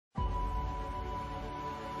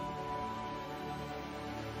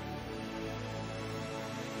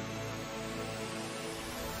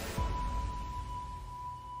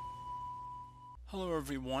Hello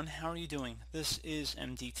everyone, how are you doing? This is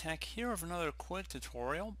MD Tech here with another quick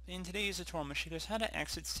tutorial. In today's tutorial, I'm going to show you guys how to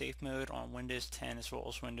exit safe mode on Windows 10 as well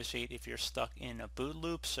as Windows 8 if you're stuck in a boot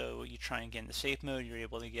loop. So you try and get into safe mode, you're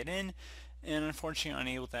able to get in, and unfortunately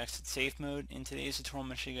unable to exit safe mode. In today's tutorial, I'm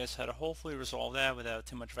going to show you guys how to hopefully resolve that without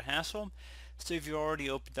too much of a hassle. So if you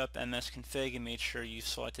already opened up MS Config and made sure you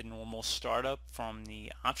selected normal startup from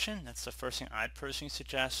the option, that's the first thing I'd personally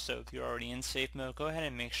suggest. So if you're already in safe mode, go ahead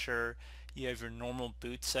and make sure you have your normal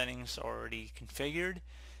boot settings already configured.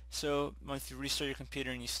 So once you restart your computer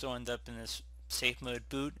and you still end up in this safe mode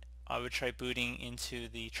boot, I would try booting into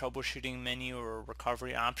the troubleshooting menu or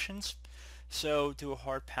recovery options. So do a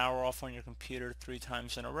hard power off on your computer 3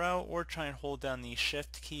 times in a row, or try and hold down the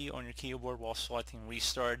shift key on your keyboard while selecting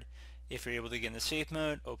restart. If you're able to get into safe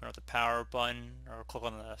mode, open up the power button or click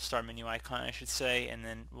on the start menu icon, I should say, and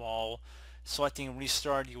then while selecting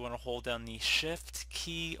restart, you want to hold down the shift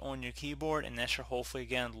key on your keyboard, and that should hopefully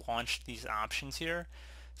again launch these options here.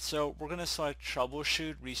 So we're going to select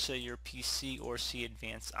troubleshoot, reset your PC, or see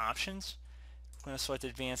advanced options. We're going to select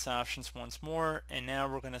advanced options once more, and now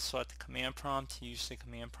we're going to select the command prompt to use the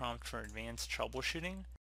command prompt for advanced troubleshooting.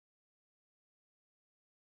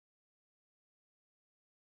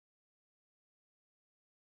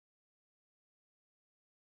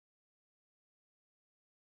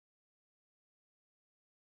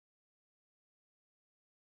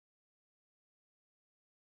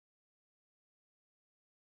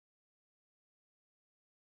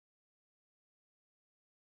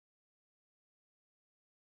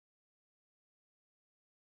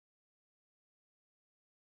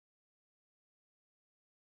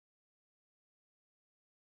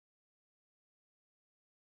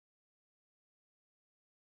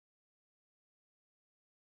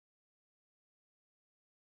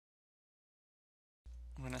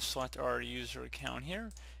 I'm going to select our user account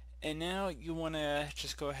here, and now you want to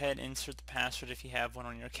just go ahead and insert the password if you have one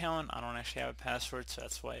on your account. I don't actually have a password, so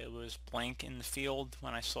that's why it was blank in the field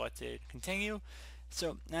when I selected continue.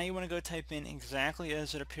 So now you want to go type in exactly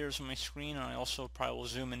as it appears on my screen, and I also probably will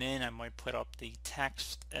zoom it in. I might put up the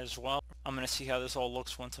text as well. I'm going to see how this all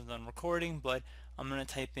looks once I'm done recording, but I'm going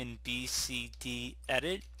to type in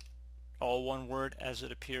bcdedit, all one word as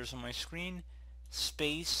it appears on my screen,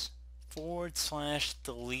 space /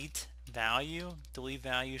 delete value. Delete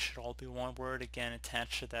value should all be one word, again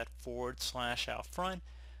attached to that / out front,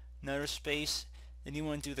 another space. Then you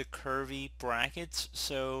want to do the curvy brackets,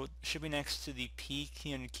 so it should be next to the P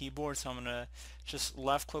key on your keyboard. So I'm going to just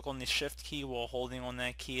left click on the shift key while holding on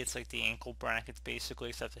that key. It's like the ankle brackets basically,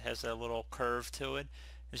 except it has that little curve to it,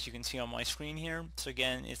 as you can see on my screen here. So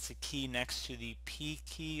again, it's the key next to the P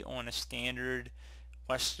key on a standard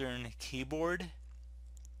Western keyboard.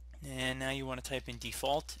 And now you want to type in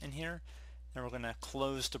default in here. Then we're going to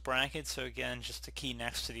close the bracket. So again, just the key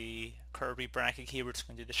next to the curvy bracket key, we're just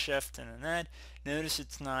going to do the shift and then that. Notice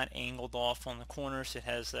it's not angled off on the corners. It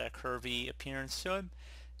has that curvy appearance to it.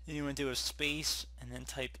 Then you want to do a space and then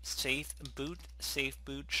type safeboot.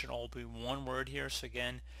 Safeboot should all be one word here. So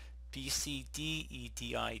again,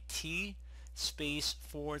 bcdedit space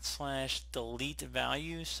 / delete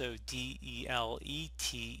value, so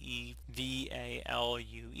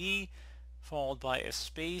deletevalue, followed by a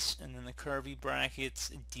space and then the curvy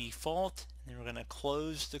brackets default, and then we're going to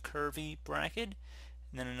close the curvy bracket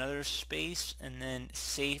and then another space and then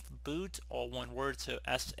safeboot, all one word, so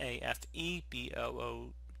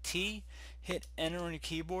safeboot. Hit enter on your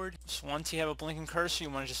keyboard. So once you have a blinking cursor, you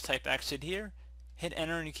want to just type exit here. Hit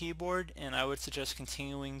enter on your keyboard, and I would suggest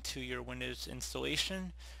continuing to your Windows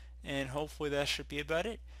installation, and hopefully that should be about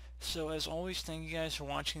it. So as always, thank you guys for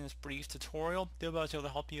watching this brief tutorial. I hope I was able to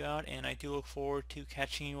help you out, and I do look forward to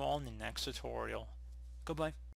catching you all in the next tutorial. Goodbye.